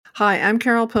Hi, I'm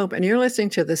Carol Pope, and you're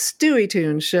listening to the Stewie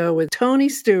Tunes Show with Tony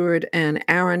Stewart and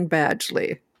Aaron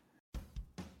Badgley.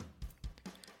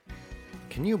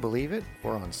 Can you believe it?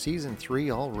 We're on season 3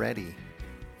 already.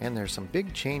 And there's some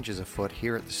big changes afoot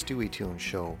here at the Stewie Tunes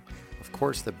Show. Of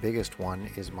course, the biggest one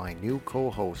is my new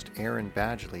co-host, Aaron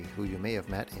Badgley, who you may have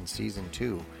met in season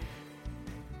 2.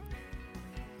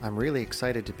 I'm really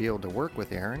excited to be able to work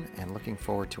with Aaron and looking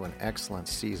forward to an excellent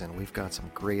season. We've got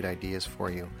some great ideas for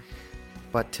you.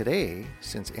 But today,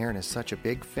 since Aaron is such a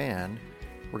big fan,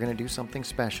 we're going to do something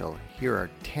special. Here are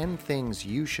 10 things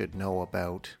you should know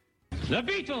about the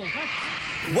Beatles.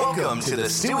 Welcome to the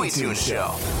Stewie Tunes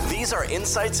Show. These are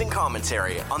insights and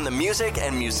commentary on the music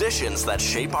and musicians that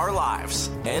shape our lives.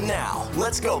 And now,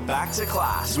 let's go back to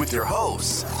class with your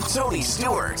hosts, Tony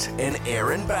Stewart and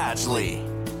Aaron Badgley.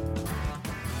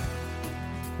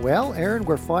 Well, Aaron,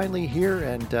 we're finally here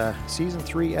and season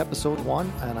 3, episode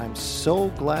 1, and I'm so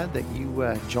glad that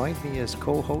you joined me as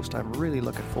co-host. I'm really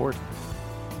looking forward.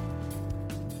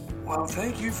 Well,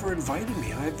 thank you for inviting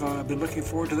me. I've been looking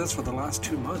forward to this for the last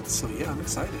 2 months, so yeah, I'm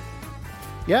excited.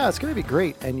 Yeah, it's going to be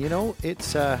great, and you know, it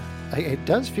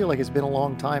does feel like it's been a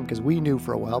long time because we knew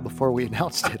for a while before we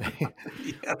announced it.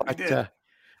 Yeah, we did.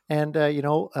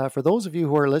 For those of you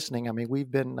who are listening, I mean, we've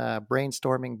been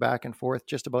brainstorming back and forth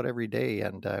just about every day,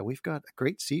 and we've got a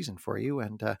great season for you.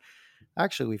 And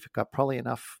actually, we've got probably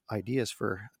enough ideas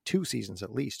for 2 seasons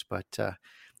at least, but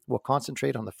we'll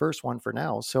concentrate on the first one for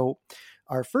now. So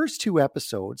our first 2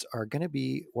 episodes are going to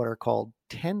be what are called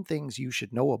 10 things you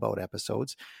should know about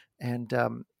episodes. And I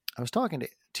was talking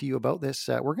to you about this.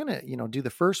 We're going to, do the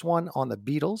first one on the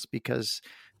Beatles because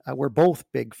we're both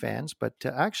big fans, but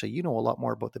actually, you know a lot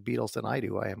more about the Beatles than I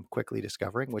do. I am quickly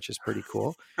discovering, which is pretty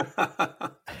cool.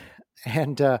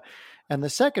 And the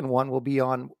second one will be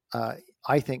on,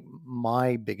 I think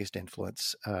my biggest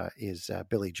influence is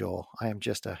Billy Joel. I am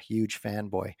just a huge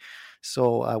fanboy.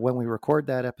 So when we record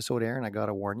that episode, Aaron, I got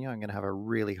to warn you, I'm going to have a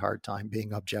really hard time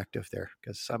being objective there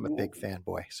because I'm a big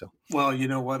fanboy. So, well, you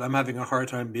know what? I'm having a hard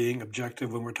time being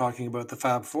objective when we're talking about the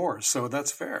Fab Four. So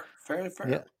that's fair. Fair.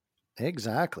 Yeah.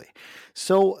 Exactly.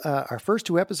 So our first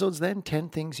 2 episodes then, 10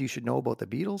 things you should know about the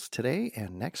Beatles today,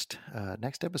 and next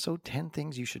episode, 10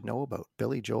 things you should know about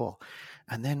Billy Joel.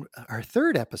 And then our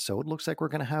third episode looks like we're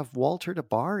going to have Walter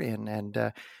DeBar in,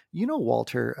 and you know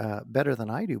Walter better than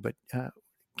I do, but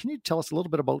can you tell us a little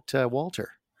bit about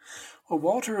Walter? Well,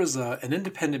 Walter is an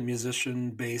independent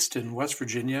musician based in West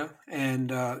Virginia,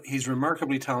 and he's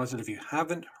remarkably talented. If you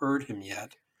haven't heard him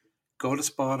yet, go to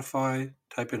Spotify,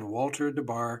 type in Walter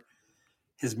DeBar.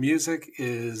 His music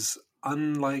is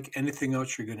unlike anything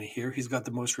else you're going to hear. He's got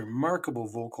the most remarkable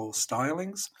vocal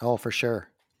stylings. Oh, for sure.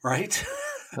 Right?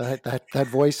 that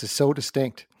voice is so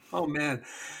distinct. Oh, man.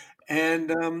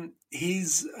 And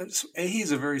he's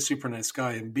a very super nice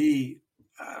guy. And B,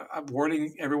 I'm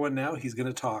warning everyone now, he's going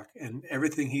to talk. And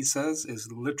everything he says is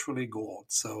literally gold.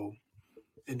 So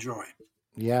enjoy.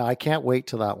 Yeah, I can't wait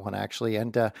till that one, actually.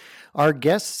 And our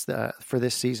guests for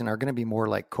this season are going to be more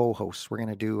like co-hosts. We're going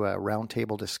to do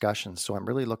roundtable discussions. So I'm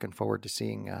really looking forward to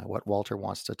seeing what Walter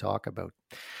wants to talk about.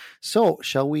 So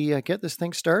shall we get this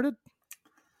thing started?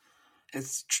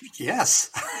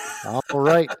 Yes. All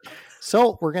right.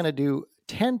 So we're going to do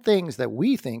 10 things that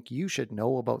we think you should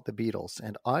know about the Beatles.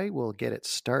 And I will get it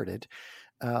started.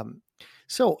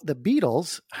 So the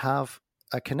Beatles have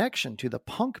a connection to the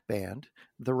punk band,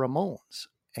 the Ramones.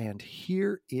 And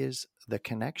here is the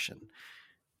connection.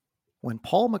 When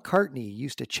Paul McCartney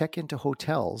used to check into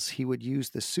hotels, he would use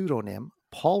the pseudonym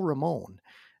Paul Ramone.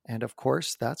 And of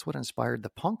course, that's what inspired the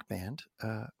punk band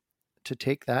to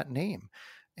take that name.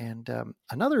 And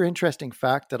another interesting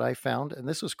fact that I found, and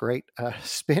this was great,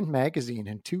 Spin Magazine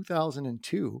in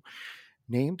 2002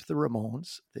 named the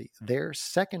Ramones their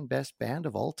second best band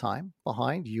of all time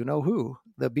behind you know who,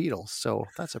 the Beatles. So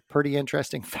that's a pretty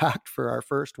interesting fact for our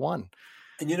first one.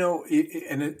 And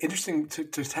and interesting to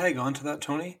tag on to that,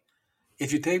 Tony.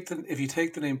 If you take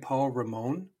the name Paul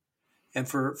Ramone, and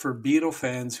for Beatle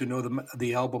fans who know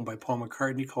the album by Paul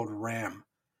McCartney called Ram,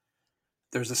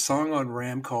 there's a song on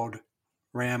Ram called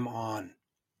Ram On,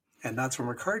 and that's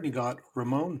where McCartney got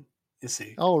Ramone. You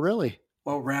see? Oh, really?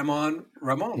 Well, Ramon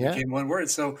became one word.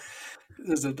 So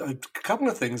there's a couple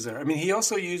of things there. I mean, he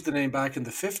also used the name back in the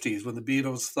 50s when the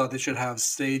Beatles thought they should have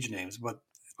stage names, but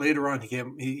later on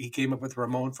he came up with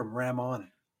Ramon from Ramon.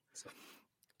 So.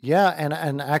 Yeah,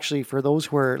 and actually, for those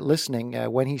who are listening,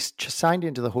 when he signed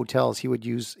into the hotels, he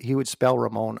would spell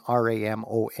Ramon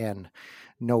Ramon,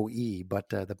 no E, but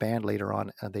the band later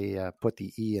on they put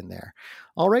the E in there.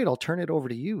 All right, I'll turn it over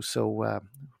to you. So,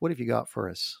 what have you got for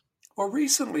us? Well,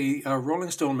 recently,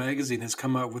 Rolling Stone magazine has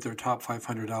come out with their top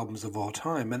 500 albums of all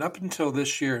time, and up until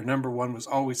this year, number one was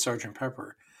always Sgt.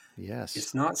 Pepper. Yes.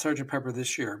 It's not Sgt. Pepper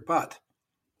this year, but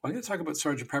I'm going to talk about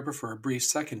Sgt. Pepper for a brief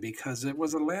second because it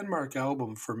was a landmark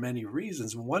album for many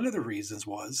reasons. One of the reasons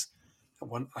was,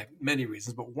 many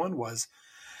reasons, but one was,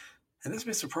 and this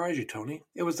may surprise you, Tony,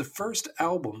 it was the first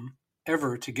album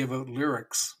ever to give out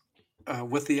lyrics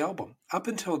with the album. Up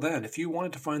until then, if you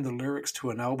wanted to find the lyrics to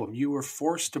an album, you were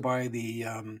forced to buy the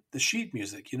sheet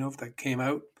music, if that came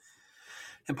out.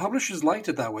 And publishers liked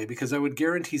it that way because that would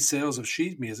guarantee sales of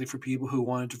sheet music for people who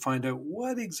wanted to find out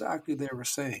what exactly they were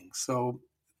saying. So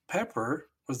Pepper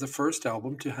was the first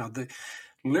album to have the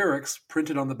lyrics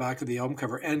printed on the back of the album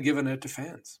cover and given out to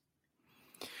fans.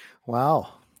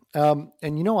 Wow. And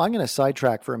I'm going to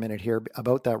sidetrack for a minute here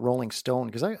about that Rolling Stone,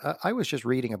 because I was just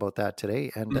reading about that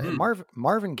today, and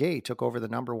Marvin Gaye took over the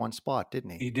number one spot,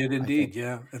 didn't he? He did indeed,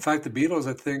 yeah. In fact, the Beatles,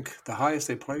 I think the highest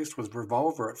they placed was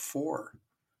Revolver at 4,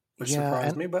 which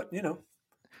surprised me, but I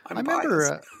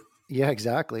remember. Yeah,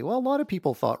 exactly. Well, a lot of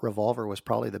people thought Revolver was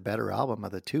probably the better album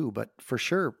of the two, but for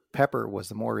sure, Pepper was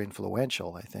the more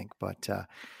influential, I think. But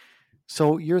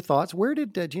so your thoughts, where do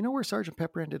you know where Sgt.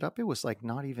 Pepper ended up? It was like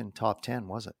not even top 10,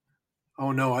 was it?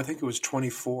 Oh, no, I think it was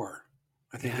 24.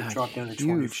 I think it dropped down to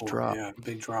 24. Drop. Yeah,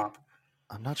 big drop.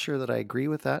 I'm not sure that I agree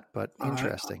with that, but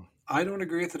interesting. I don't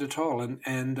agree with it at all. And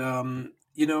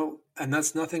and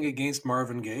that's nothing against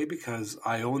Marvin Gaye because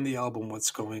I own the album What's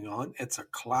Going On. It's a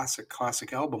classic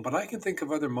album. But I can think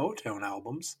of other Motown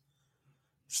albums,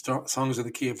 Songs of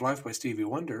the Key of Life by Stevie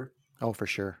Wonder. Oh, for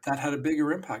sure. That had a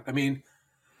bigger impact. I mean,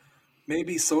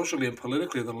 maybe socially and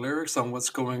politically, the lyrics on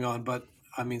What's Going On, but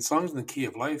I mean, Songs in the Key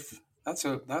of Life,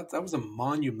 that was a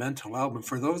monumental album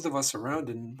for those of us around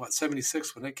in,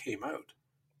 76 when it came out.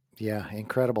 Yeah,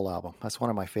 incredible album. That's one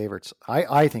of my favorites.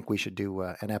 I think we should do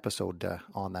an episode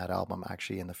on that album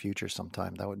actually in the future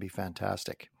sometime. That would be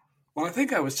fantastic. Well, I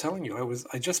think I was telling you,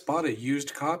 I just bought a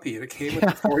used copy and it came with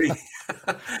the 40.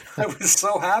 I was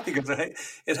so happy because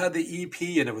it had the EP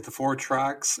in it with the 4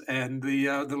 tracks and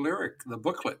the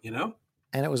booklet,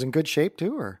 And it was in good shape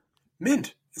too, or?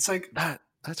 Mint. It's like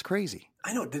that's crazy.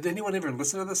 I know. Did anyone ever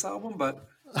listen to this album? But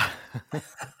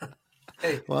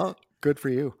hey, well, good for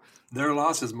you. Their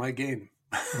loss is my gain.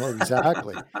 Well,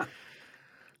 exactly.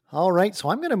 All right. So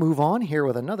I'm going to move on here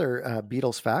with another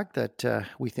Beatles fact that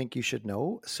we think you should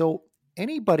know. So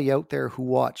anybody out there who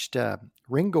watched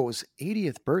Ringo's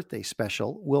 80th birthday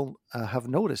special will have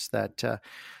noticed that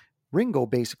Ringo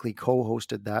basically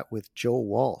co-hosted that with Joe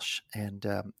Walsh. And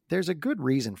there's a good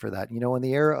reason for that. In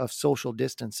the era of social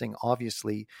distancing,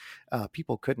 obviously,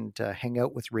 people couldn't hang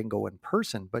out with Ringo in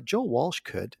person, but Joe Walsh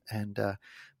could. And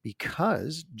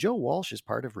because Joe Walsh is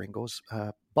part of Ringo's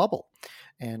bubble.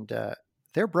 And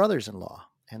they're brothers-in-law.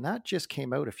 And that just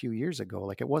came out a few years ago.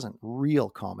 Like, it wasn't real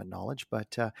common knowledge,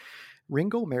 but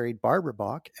Ringo married Barbara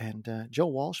Bach and Joe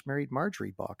Walsh married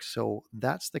Marjorie Bach. So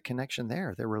that's the connection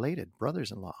there. They're related,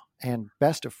 brothers-in-law, and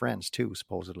best of friends too,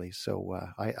 supposedly. So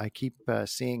I keep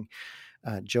seeing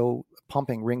Joe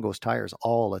pumping Ringo's tires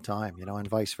all the time, and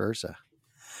vice versa.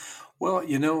 Well,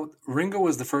 Ringo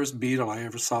was the first Beatle I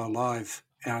ever saw live.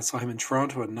 And I saw him in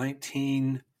Toronto in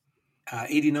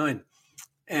 1989.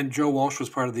 And Joe Walsh was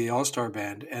part of the All-Star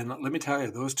Band. And let me tell you,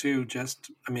 those two I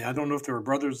don't know if they were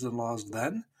brothers-in-law,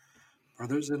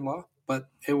 but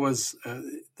it was,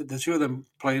 the two of them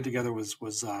playing together was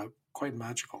quite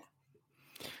magical.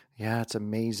 Yeah, it's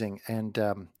amazing. And,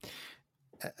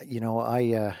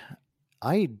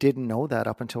 I didn't know that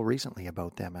up until recently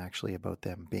about them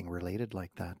being related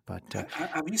like that. But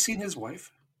have you seen his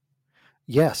wife?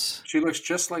 Yes. She looks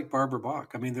just like Barbara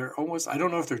Bach. I mean, they're almost, I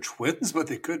don't know if they're twins, but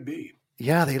they could be.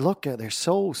 Yeah, they're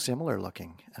so similar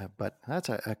looking, but that's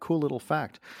a cool little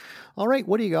fact. All right,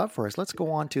 what do you got for us? Let's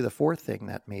go on to the fourth thing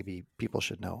that maybe people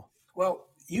should know. Well,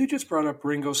 you just brought up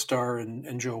Ringo Starr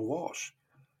and Joe Walsh.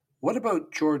 What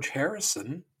about George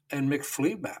Harrison and Mick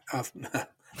Fleetwood?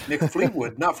 Mick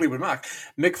Fleetwood, not Fleetwood Mac,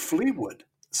 Mick Fleetwood.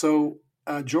 So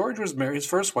George was married, his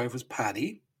first wife was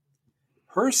Patty.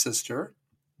 Her sister,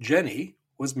 Jenny,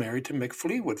 was married to Mick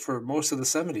Fleetwood for most of the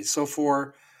 70s. So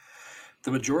for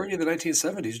the majority of the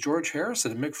 1970s, George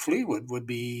Harrison and Mick Fleetwood would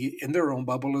be in their own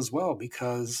bubble as well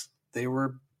because they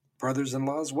were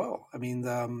brothers-in-law as well. I mean,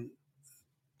 and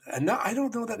now, I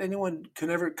don't know that anyone can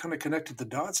ever kind of connected the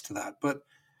dots to that, but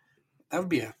that would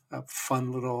be a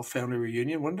fun little family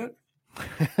reunion, wouldn't it?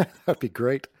 That'd be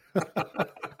great.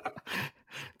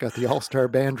 Got the All-Star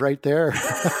Band right there.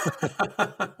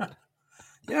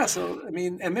 Yeah, so, I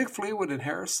mean, and Mick Fleetwood and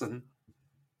Harrison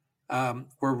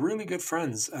were really good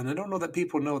friends. And I don't know that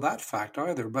people know that fact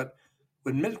either, but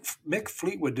When Mick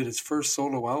Fleetwood did his first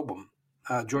solo album,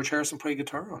 George Harrison played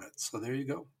guitar on it. So there you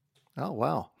go. Oh,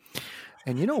 wow.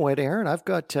 And you know what, Aaron?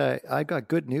 I got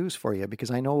good news for you,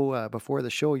 because I know before the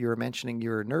show you were mentioning you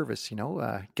were nervous,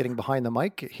 getting behind the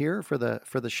mic here for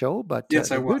the show. But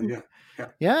Yes, I was.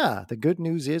 the good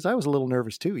news is I was a little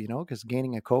nervous too, because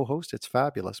gaining a co-host, it's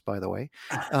fabulous, by the way.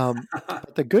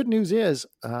 But the good news is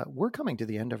we're coming to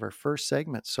the end of our first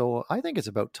segment, so I think it's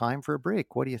about time for a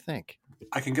break. What do you think?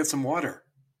 I can get some water.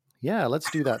 Yeah, let's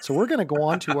do that. So we're going to go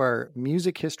on to our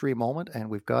music history moment,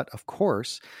 and we've got, of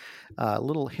course, a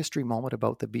little history moment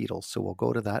about the Beatles. So we'll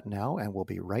go to that now, and we'll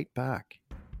be right back.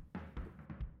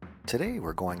 Today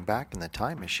we're going back in the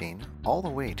time machine all the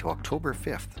way to October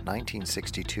 5th,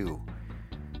 1962.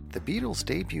 The Beatles'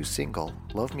 debut single,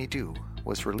 Love Me Do,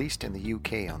 was released in the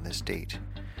UK on this date.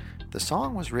 The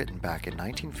song was written back in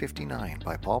 1959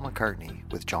 by Paul McCartney,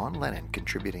 with John Lennon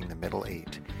contributing the middle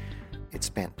 8. It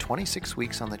spent 26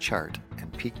 weeks on the chart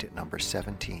and peaked at number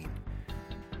 17.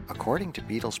 According to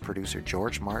Beatles producer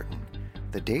George Martin,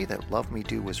 the day that Love Me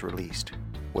Do was released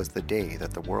was the day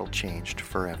that the world changed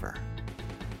forever.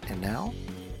 And now,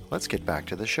 let's get back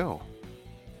to the show.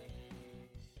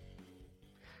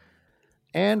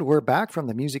 And we're back from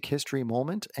the music history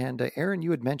moment. And Aaron,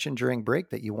 you had mentioned during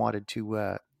break that you wanted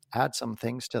to add some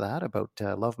things to that about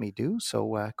Love Me Do.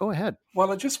 So go ahead.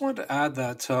 Well, I just wanted to add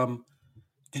that,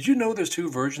 did you know there's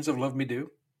 2 versions of Love Me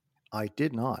Do? I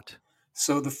did not.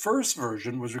 So the first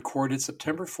version was recorded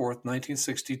September 4th,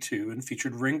 1962, and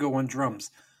featured Ringo on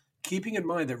drums, keeping in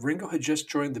mind that Ringo had just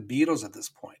joined the Beatles at this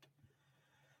point.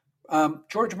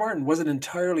 George Martin wasn't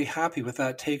entirely happy with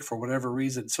that take for whatever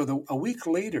reason, so a week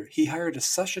later, he hired a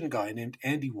session guy named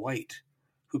Andy White,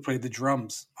 who played the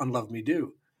drums on Love Me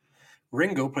Do.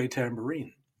 Ringo played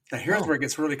tambourine. Now here's where it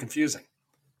gets really confusing.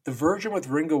 The version with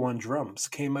Ringo on drums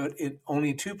came out in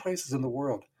only 2 places in the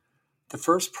world. The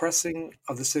first pressing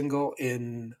of the single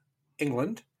in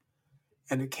England,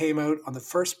 and it came out on the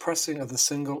first pressing of the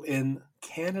single in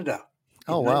Canada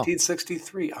in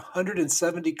 1963.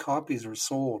 170 copies were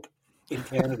sold in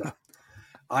Canada.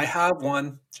 I have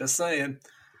one, just saying.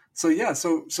 So yeah,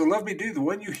 so Love Me Do, the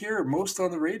one you hear most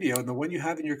on the radio and the one you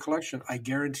have in your collection, I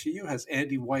guarantee you has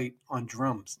Andy White on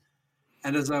drums.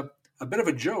 And as a bit of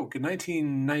a joke, in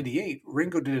 1998,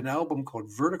 Ringo did an album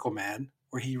called Vertical Man,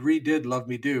 where he redid Love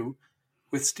Me Do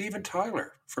with Steven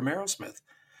Tyler from Aerosmith.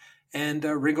 And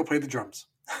Ringo played the drums.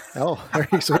 So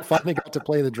he finally got to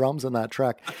play the drums on that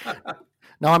track.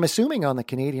 Now, I'm assuming on the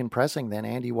Canadian pressing, then,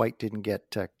 Andy White didn't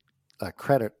get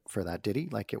credit for that, did he?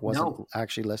 Like, it wasn't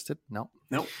actually listed? No.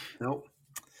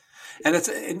 And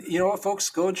you know what,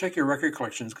 folks? Go and check your record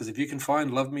collections, because if you can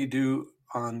find Love Me Do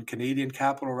on Canadian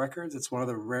Capitol Records, it's one of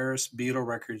the rarest Beatle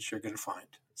records you're going to find.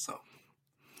 So,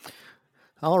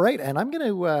 all right, and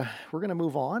we're gonna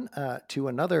move on to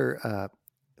another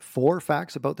 4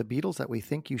 facts about the Beatles that we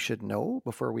think you should know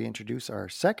before we introduce our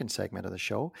second segment of the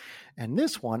show. And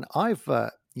this one, I've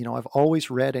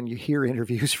always read, and you hear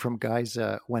interviews from guys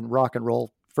when rock and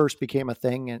roll first became a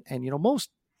thing, and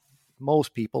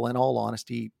most people, in all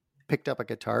honesty, picked up a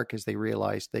guitar because they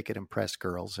realized they could impress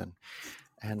girls,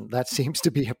 and that seems to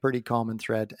be a pretty common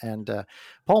thread. And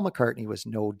Paul McCartney was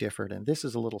no different. And this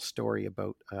is a little story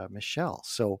about Michelle.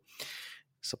 So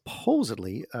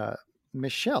supposedly,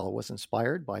 Michelle was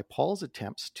inspired by Paul's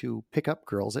attempts to pick up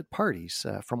girls at parties.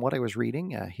 From what I was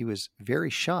reading, he was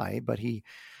very shy, but he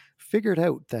figured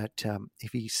out that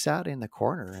if he sat in the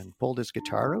corner and pulled his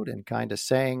guitar out and kind of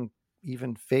sang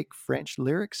even fake French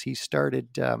lyrics, he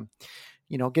started,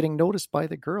 getting noticed by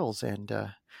the girls. And,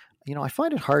 I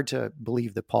find it hard to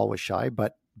believe that Paul was shy,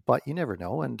 but you never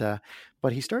know. And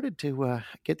but he started to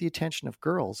get the attention of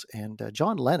girls. And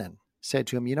John Lennon said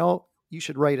to him, you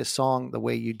should write a song the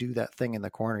way you do that thing in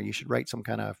the corner. You should write some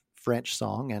kind of French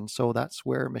song. And so that's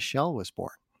where Michelle was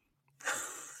born.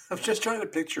 I'm trying to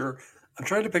picture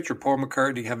Paul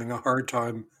McCartney having a hard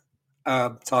time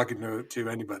talking to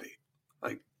anybody.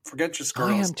 Like, forget just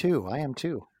girls. I am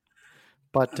too.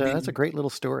 But that's a great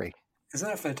little story. Isn't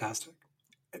that fantastic?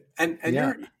 And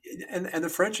the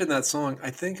French in that song,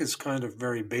 I think, is kind of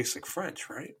very basic French,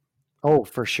 right? Oh,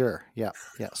 for sure. Yeah.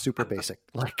 Super basic.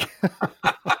 Like,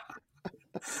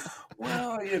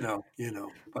 well,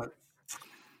 but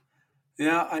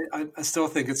yeah, I still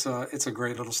think it's a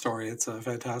great little story. It's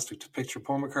fantastic to picture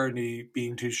Paul McCartney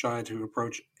being too shy to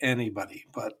approach anybody.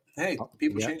 But hey,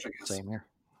 people change, I guess. Same here.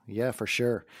 Yeah, for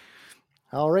sure.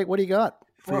 All right, what do you got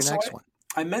for your next one?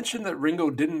 I mentioned that Ringo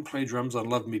didn't play drums on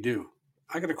Love Me Do.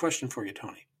 I got a question for you,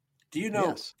 Tony. Do you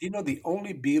know the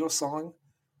only Beatles song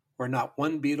where not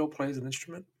one Beatle plays an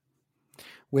instrument?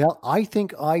 Well, I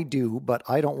think I do, but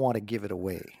I don't want to give it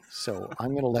away. So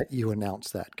I'm going to let you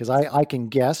announce that because I can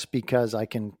guess because I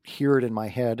can hear it in my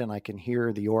head and I can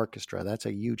hear the orchestra. That's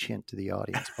a huge hint to the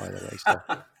audience, by the way.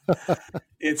 So,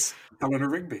 It's Eleanor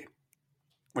Rigby.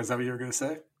 Was that what you were going to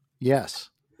say? yes.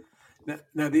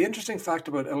 Now, the interesting fact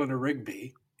about Eleanor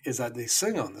Rigby is that they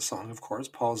sing on the song, of course,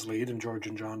 Paul's lead and George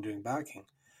and John doing backing.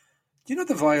 Do you know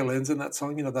the violins in that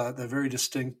song? You know, the very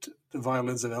distinct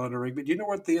violins of Eleanor Rigby. Do you know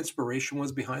what the inspiration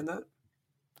was behind that?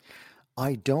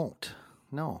 I don't.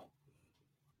 No.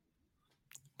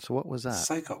 So what was that?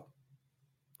 Psycho.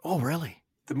 Oh, really?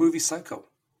 The movie Psycho.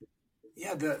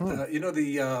 Yeah,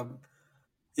 Hmm.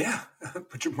 yeah,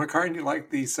 but McCartney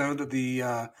liked the sound of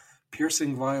the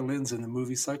piercing violins in the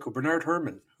movie Psycho. Bernard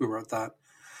Herrmann, who wrote that.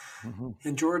 Hmm.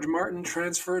 And George Martin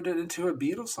transferred it into a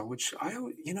Beatles song, which I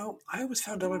always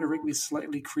found Eleanor Rigby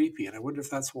slightly creepy, and I wonder if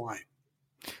that's why.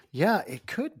 Yeah, it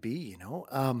could be,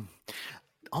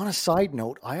 On a side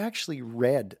note, I actually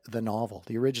read the novel,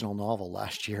 the original novel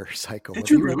last year, Psycho. Did Have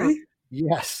you you ever? really?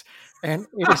 Yes. And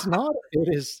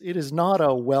it is not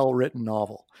a well-written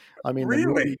novel. I mean, the movie,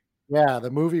 Really? yeah, the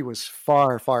movie was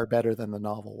far, far better than the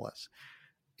novel was.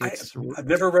 I It's I've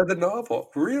never read the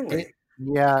novel. it Really?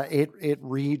 yeah, it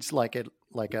reads like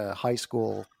a high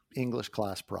school English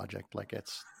class project. Like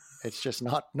it's just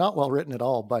not well written at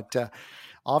all. But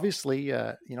obviously,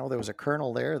 there was a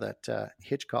kernel there that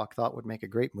Hitchcock thought would make a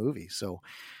great movie. So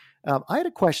I had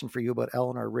a question for you about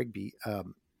Eleanor Rigby.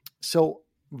 So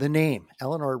the name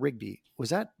Eleanor Rigby was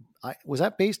that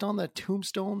based on the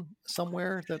tombstone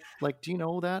somewhere? That like, do you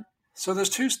know that? So there's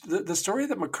two. The story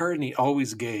that McCartney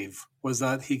always gave was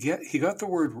that he got the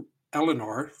word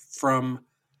Eleanor from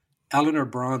Eleanor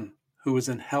Braun, who was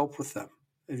in Help with them.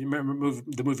 If you remember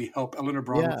the movie Help, Eleanor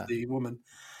Braun was Yeah. the woman,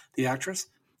 the actress.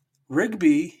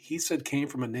 Rigby, he said, came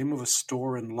from a name of a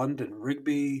store in London,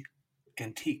 Rigby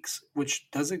Antiques, which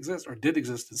does exist or did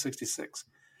exist in '66.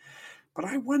 But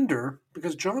I wonder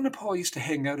because John and Paul used to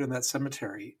hang out in that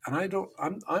cemetery, and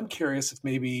I'm curious if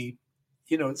maybe,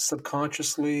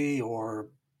 subconsciously or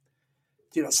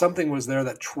something was there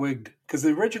that twigged because the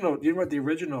original, the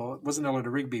original it wasn't Eleanor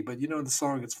Rigby, but in the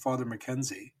song it's Father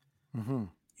Mackenzie. Hmm.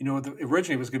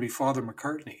 Originally it was going to be Father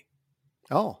McCartney,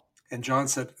 Oh. and John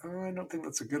said, "Oh, I don't think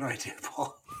that's a good idea,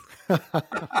 Paul."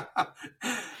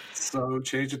 So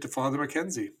change it to Father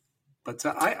Mackenzie. But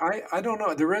I don't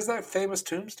know. There is that famous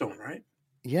tombstone, right?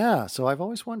 Yeah. So I've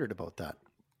always wondered about that.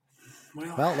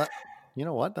 Well, Well, you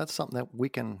know what? That's something that we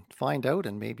can find out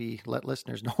and maybe let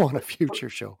listeners know on a but, future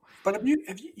show. but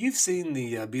you've seen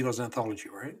the Beatles anthology,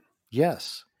 right?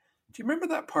 Yes. Do you remember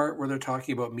that part where they're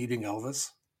talking about meeting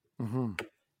Elvis? Hmm.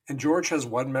 And George has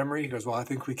one memory. He goes, "Well, I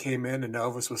think we came in and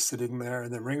Elvis was sitting there."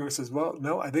 And then Ringo says, "Well,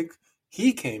 no, I think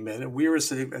he came in and we were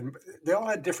sitting." And they all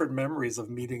had different memories of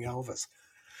meeting Elvis.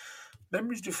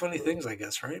 Memories do funny things, I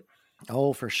guess, right?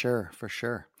 Oh, for sure, for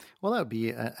sure. Well, that would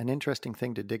be an interesting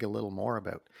thing to dig a little more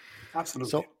about.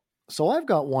 Absolutely. So I've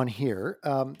got one here.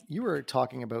 You were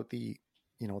talking about the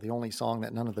only song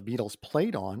that none of the Beatles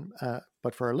played on,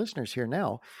 but for our listeners here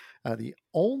now, the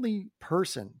only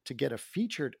person to get a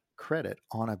featured credit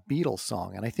on a Beatles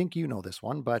song, and I think you know this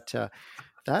one, but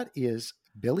that is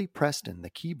Billy Preston, the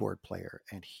keyboard player,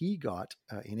 and he got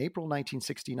in April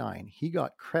 1969, he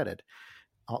got credit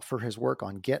for his work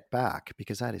on Get Back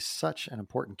because that is such an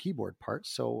important keyboard part.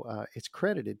 So it's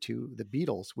credited to the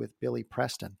Beatles with Billy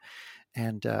Preston.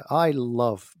 And I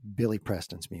love Billy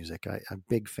Preston's music. I'm a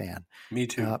big fan. Me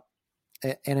too. Uh,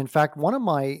 and in fact, one of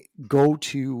my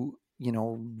go-to,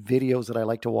 videos that I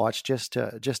like to watch just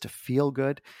to feel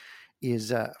good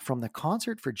is from the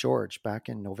concert for George back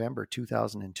in November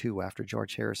 2002 after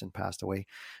George Harrison passed away.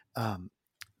 Um,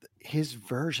 his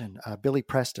version, Billy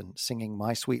Preston singing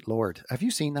 "My Sweet Lord." Have you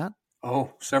seen that?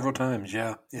 Oh, several times.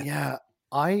 Yeah. Yeah. Yeah,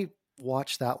 I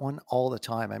watch that one all the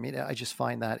time. I mean, I just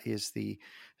find it's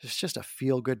just a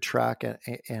feel good track,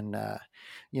 and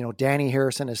Danny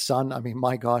Harrison, his son. I mean,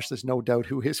 my gosh, there's no doubt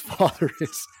who his father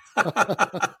is,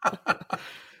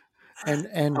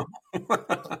 and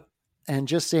and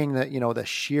just seeing that the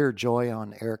sheer joy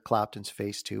on Eric Clapton's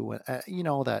face too.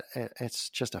 That it's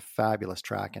just a fabulous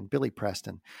track, and Billy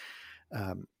Preston.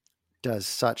 Um, does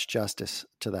such justice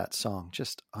to that song.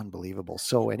 Just unbelievable.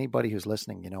 So anybody who's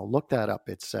listening, look that up.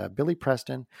 It's Billy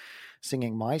Preston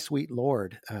singing "My Sweet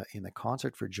Lord" in the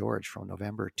concert for George from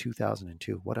November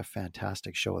 2002. What a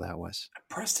fantastic show that was.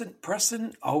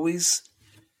 Preston always,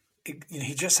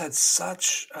 he just had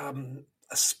such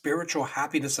a spiritual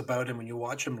happiness about him when you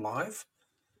watch him live.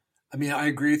 I mean, I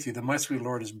agree with you. The "My Sweet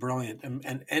Lord" is brilliant,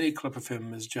 and any clip of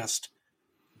him is just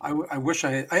I wish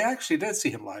I actually did see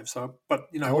him live. So, but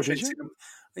I Oh, wish did I'd you? seen him.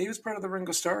 He was part of the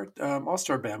Ringo Starr All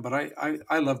Star band, but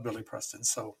I love Billy Preston.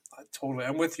 So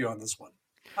I'm with you on this one,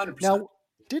 100%. Now,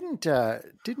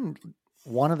 didn't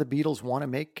one of the Beatles want to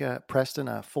make Preston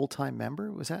a full-time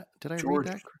member? Did I read George,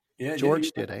 that? yeah, yeah,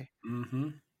 George did, eh? mm-hmm.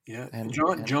 Yeah. And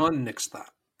John nixed that.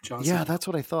 John said yeah, no. that's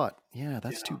what I thought. Yeah,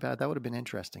 that's too Yeah, bad. That would have been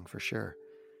interesting for sure.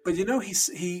 but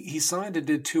he signed and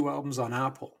did 2 albums on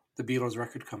Apple, the Beatles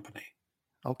record company,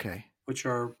 Okay. which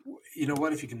are, you know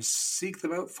what, if you can seek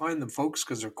them out, find them, folks,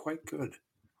 because they're quite good.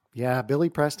 Yeah, Billy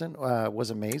Preston was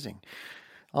amazing.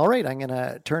 All right, I'm going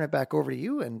to turn it back over to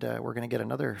you, and we're going to get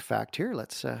another fact here.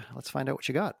 Let's find out what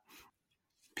you got.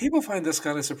 People find this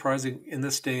kind of surprising in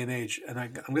this day and age, and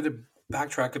I'm going to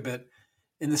backtrack a bit.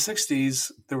 In the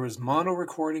 60s, there was mono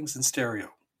recordings and stereo,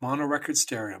 mono record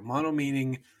stereo. Mono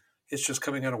meaning it's just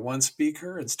coming out of one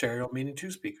speaker, and stereo meaning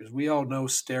 2 speakers. We all know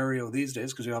stereo these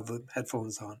days because we have the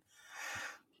headphones on.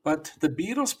 But the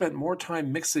Beatles spent more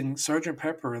time mixing Sgt.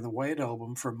 Pepper and the White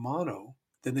Album for mono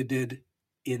than they did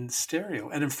in stereo.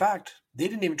 And in fact, they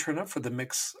didn't even turn up for the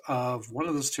mix of one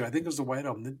of those two. I think it was the White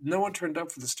Album. No one turned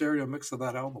up for the stereo mix of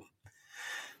that album.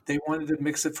 They wanted to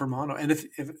mix it for mono. And if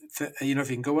you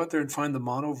can go out there and find the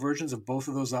mono versions of both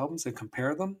of those albums and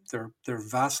compare them, they're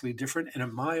vastly different. And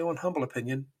in my own humble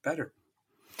opinion, better.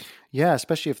 Yeah,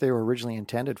 especially if they were originally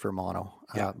intended for mono.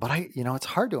 Yeah. But it's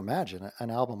hard to imagine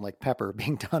an album like Pepper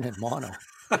being done in mono.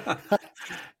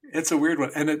 It's a weird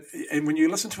one. And when you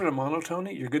listen to it in monotone,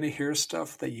 you're going to hear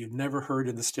stuff that you've never heard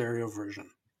in the stereo version.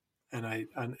 And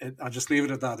I'll just leave it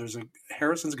at that. There's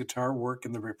Harrison's guitar work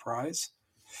in the reprise.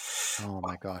 Oh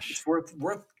my gosh. It's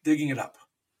worth digging it up.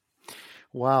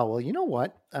 Wow. Well, you know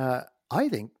what? I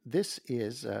think this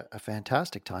is a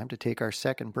fantastic time to take our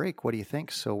second break. What do you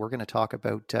think? So we're going to talk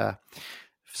about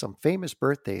some famous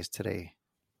birthdays today.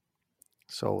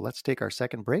 So let's take our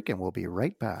second break and we'll be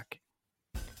right back.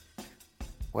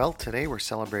 Well, today we're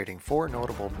celebrating 4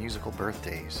 notable musical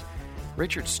birthdays.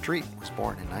 Richard Street was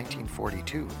born in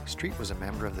 1942. Street was a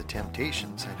member of the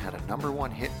Temptations and had a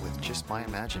 #1 hit with Just My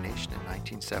Imagination in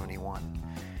 1971.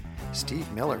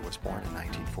 Steve Miller was born in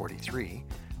 1943.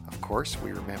 Of course,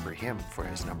 we remember him for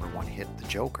his #1 hit, The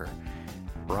Joker.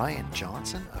 Brian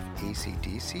Johnson of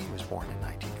AC/DC was born in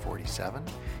 1947.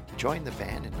 He joined the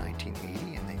band in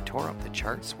 1980 and they tore up the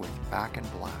charts with Back in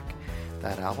Black.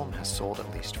 That album has sold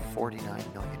at least 49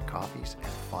 million copies.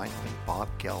 And finally, Bob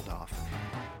Geldof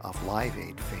of Live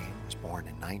Aid fame was born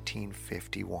in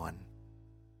 1951.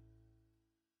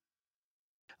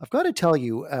 I've got to tell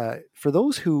you, for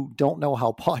those who don't know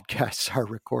how podcasts are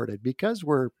recorded, because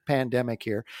we're pandemic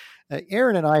here,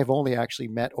 Aaron and I have only actually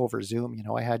met over Zoom.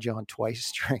 I had you on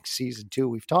twice during season 2.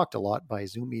 We've talked a lot by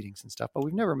Zoom meetings and stuff, but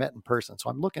we've never met in person. So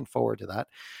I'm looking forward to that.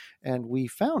 And we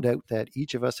found out that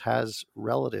each of us has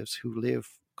relatives who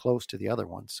live close to the other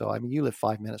one. So, I mean, you live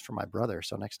 5 minutes from my brother.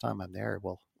 So next time I'm there,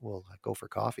 we'll go for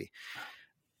coffee.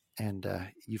 And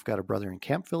you've got a brother in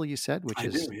Kempville, you said, which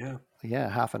is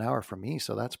half an hour from me.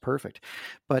 So that's perfect.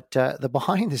 But the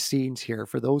behind the scenes here,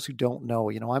 for those who don't know,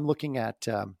 I'm looking at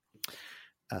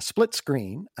a split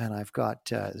screen and I've got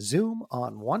Zoom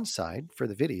on one side for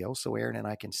the video. So Aaron and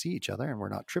I can see each other and we're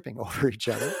not tripping over each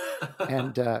other.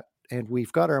 And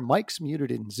we've got our mics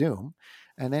muted in Zoom.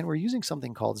 And then we're using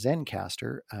something called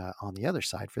Zencaster on the other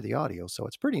side for the audio. So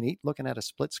it's pretty neat looking at a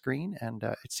split screen. And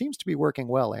it seems to be working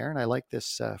well, Aaron. I like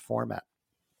this format.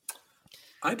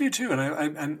 I do too.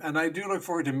 And I do look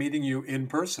forward to meeting you in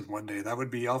person one day. That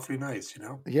would be awfully nice,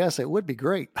 Yes, it would be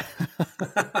great.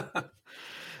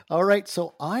 All right.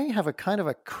 So I have a kind of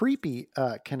a creepy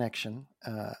connection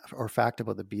or fact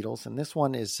about the Beatles. And this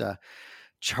one is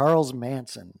Charles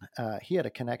Manson. He had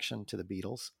a connection to the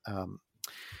Beatles.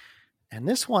 And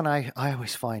this one I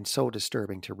always find so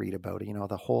disturbing to read about,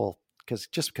 the whole, because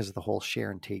of the whole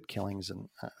Sharon Tate killings and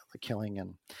the killing.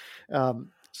 And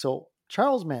so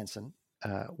Charles Manson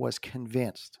was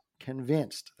convinced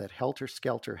that Helter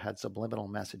Skelter had subliminal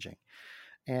messaging.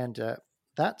 And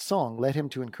that song led him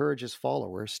to encourage his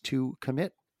followers to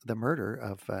commit the murder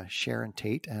of Sharon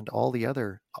Tate and all the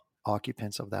other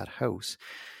occupants of that house.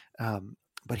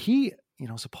 But he,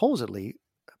 supposedly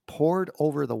pored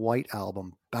over the White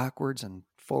Album backwards and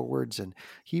forwards, and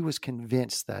he was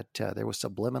convinced that there was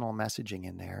subliminal messaging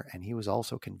in there, and he was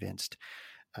also convinced,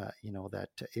 that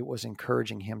it was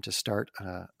encouraging him to start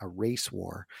a race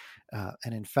war.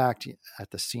 And in fact,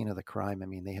 at the scene of the crime, I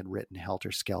mean, they had written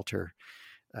Helter Skelter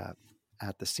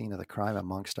at the scene of the crime,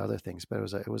 amongst other things. But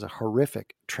it was a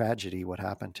horrific tragedy what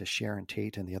happened to Sharon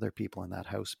Tate and the other people in that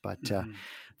house. But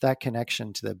that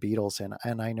connection to the Beatles,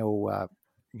 and I know,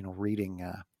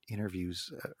 reading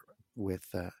interviews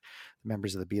with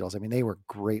members of the Beatles. I mean, they were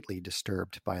greatly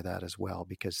disturbed by that as well,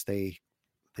 because they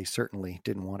certainly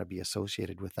didn't want to be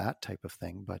associated with that type of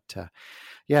thing. But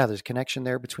yeah, there's a connection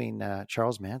there between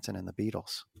Charles Manson and the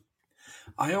Beatles.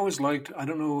 I always liked, I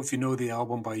don't know if you know the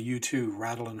album by U2,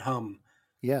 Rattle and Hum,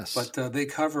 Yes. but they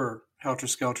cover Helter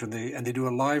Skelter, and they do a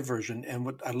live version. And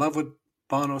what I love what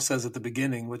Bono says at the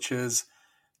beginning, which is,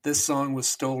 this song was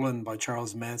stolen by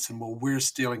Charles Manson. Well, we're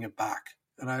stealing it back.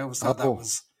 And I always thought that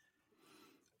was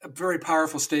a very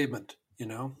powerful statement, you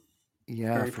know?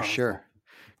 Yeah, very for powerful. sure.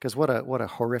 Because what a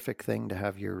horrific thing to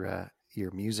have your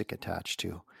music attached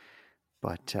to.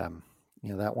 But you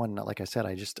know, that one, like I said,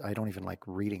 I don't even like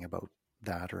reading about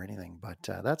that or anything. But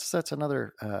that's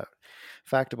another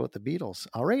fact about the Beatles.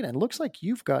 All right, and looks like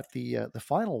you've got the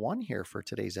final one here for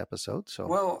today's episode. So,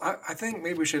 well, I think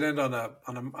maybe we should end on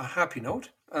a happy note.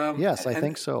 Yes, I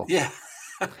think so. Yeah,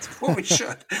 that's what we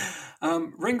should.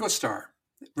 Ringo Starr,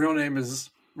 real name is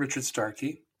Richard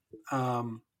Starkey.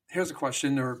 Here's a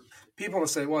question, or people will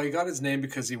say, well, he got his name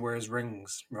because he wears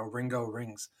rings, you know, Ringo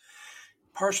rings.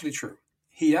 Partially true.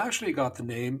 He actually got the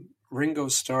name Ringo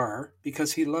Starr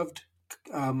because he loved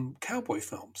cowboy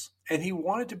films, and he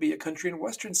wanted to be a country and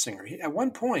western singer. At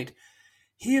one point,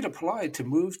 he had applied to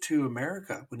move to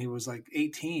America when he was like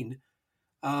 18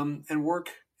 and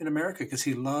work in America because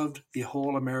he loved the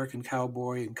whole American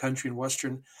cowboy and country and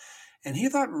western. And he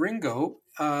thought Ringo,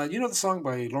 you know the song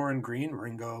by Lauren Green,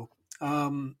 Ringo,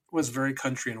 was very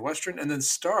country and western. And then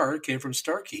Starr came from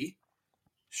Starkey,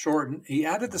 shortened. He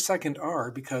added the second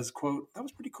R because, quote, that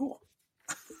was pretty cool.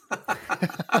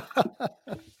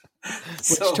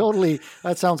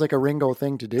 That sounds like a Ringo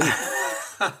thing to do.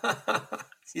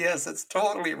 Yes, it's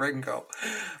totally Ringo.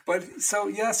 But so,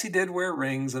 yes, he did wear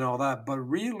rings and all that, but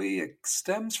really it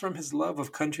stems from his love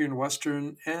of country and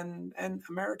western and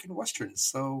American westerns.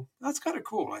 So that's kind of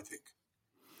cool, I think.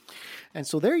 And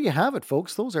so there you have it,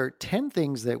 folks. Those are 10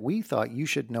 things that we thought you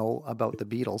should know about the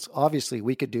Beatles. Obviously,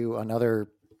 we could do another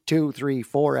 2, 3,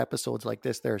 4 episodes like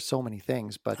this. There are so many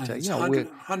things, but you know,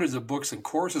 hundreds of books and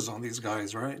courses on these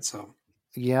guys, right? So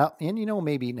yeah, and you know,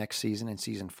 maybe next season, in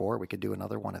season 4, we could do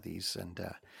another one of these, and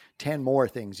 10 more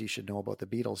things you should know about the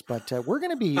Beatles. But we're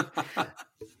going to be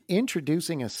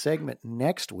introducing a segment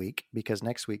next week, because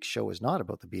next week's show is not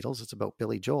about the Beatles; it's about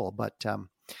Billy Joel. But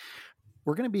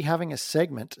we're going to be having a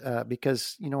segment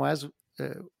because, you know, as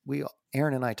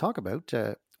Aaron and I talk about,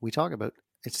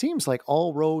 it seems like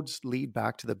all roads lead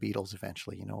back to the Beatles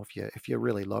eventually, you know, if you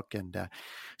really look. And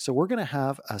so we're going to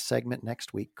have a segment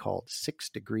next week called 6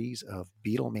 Degrees of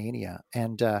Beatlemania.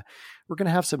 And we're going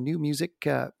to have some new music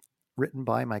written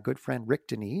by my good friend Rick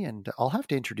Denis. And I'll have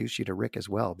to introduce you to Rick as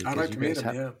well. I'd like to meet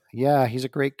him, yeah, he's a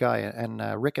great guy. And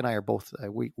Rick and I are both,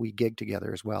 we gig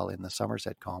together as well in the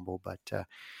Somerset combo, but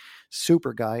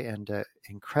super guy and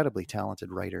incredibly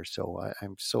talented writer. So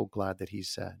I'm so glad that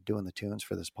he's doing the tunes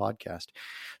for this podcast.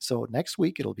 So next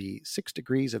week it'll be 6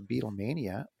 Degrees of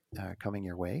Beatlemania coming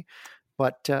your way.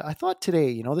 But I thought today,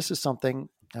 you know, this is something,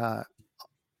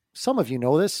 some of you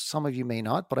know this, some of you may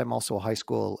not, but I'm also a high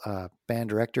school band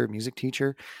director, music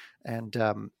teacher. And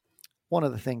one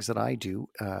of the things that I do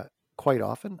quite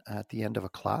often at the end of a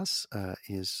class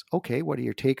is, okay, what are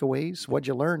your takeaways? What'd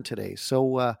you learn today?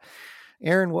 So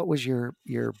Aaron, what was your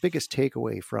biggest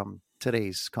takeaway from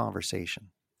today's conversation?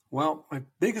 Well, my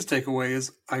biggest takeaway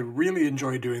is I really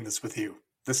enjoy doing this with you.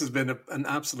 This has been an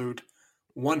absolute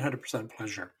 100%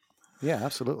 pleasure. Yeah,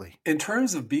 absolutely. In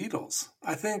terms of Beatles,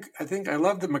 I think I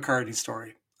love the McCartney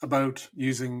story about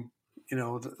using, you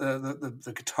know,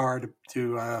 the guitar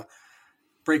to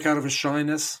break out of his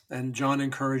shyness, and John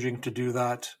encouraging to do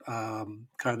that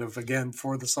kind of again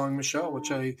for the song Michelle,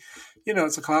 which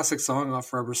it's a classic song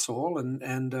off Rubber Soul,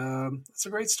 and it's a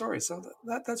great story. So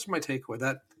that's my takeaway.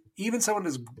 That even someone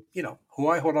is, you know, who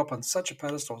I hold up on such a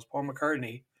pedestal as Paul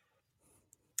McCartney,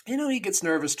 you know, he gets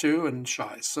nervous too and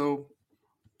shy. So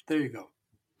there you go.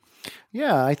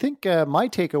 Yeah, I think my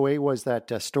takeaway was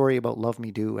that story about Love Me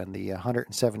Do and the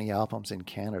 170 albums in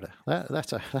Canada.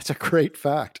 That's a great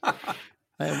fact.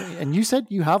 And you said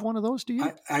you have one of those, do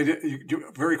you? I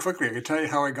do, very quickly. I can tell you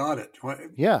how I got it.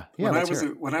 Yeah. When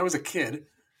I was a kid,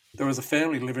 there was a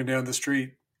family living down the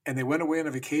street, and they went away on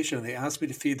a vacation, and they asked me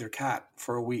to feed their cat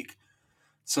for a week.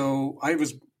 So I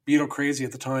was Beatle crazy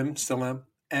at the time, still am.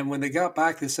 And when they got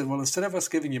back, they said, "Well, instead of us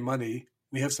giving you money,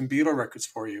 we have some Beatle records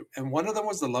for you." And one of them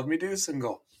was the "Love Me Do"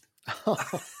 single.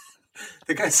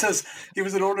 The guy says he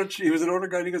was an older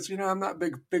guy. And he goes, "You know, I'm not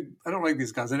big. I don't like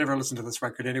these guys. I never listened to this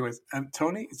record, anyways." And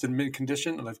Tony, it's in mint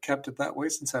condition, and I've kept it that way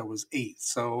since I was 8.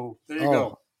 So there you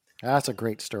go. That's a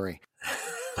great story.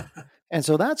 And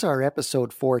so that's our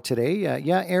episode for today.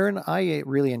 Yeah, Aaron, I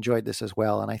really enjoyed this as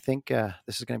well. And I think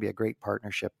this is going to be a great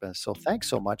partnership. So thanks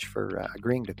so much for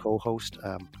agreeing to co-host.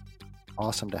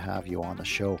 Awesome to have you on the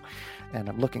show. And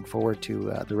I'm looking forward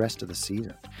to the rest of the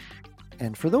season.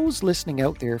 And for those listening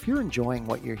out there, if you're enjoying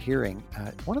what you're hearing,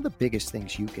 one of the biggest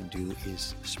things you can do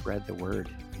is spread the word,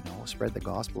 spread the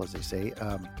gospel, as they say.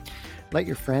 Let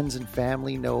your friends and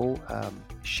family know.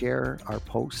 Share our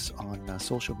posts on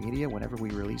social media whenever we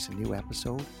release a new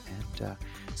episode, and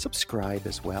subscribe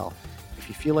as well. If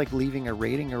you feel like leaving a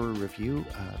rating or a review,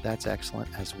 that's excellent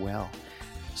as well.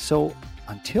 So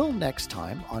until next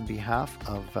time, on behalf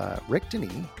of Rick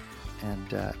Denis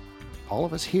and all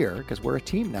of us here, because we're a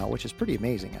team now, which is pretty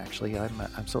amazing, actually.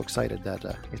 I'm so excited that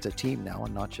it's a team now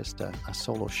and not just a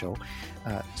solo show.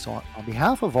 So on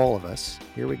behalf of all of us,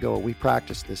 here we go. We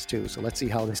practiced this too, so let's see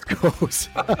how this goes.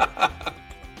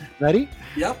 Ready?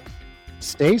 Yep.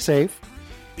 Stay safe.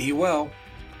 Be well.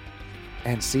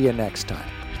 And see you next time.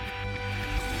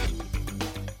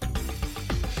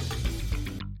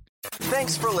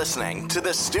 Thanks for listening to the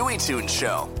Stewie Tunes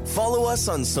Show. Follow us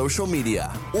on social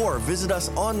media or visit us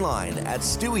online at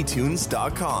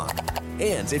stewietunes.com.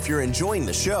 And if you're enjoying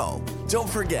the show, don't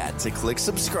forget to click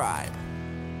subscribe.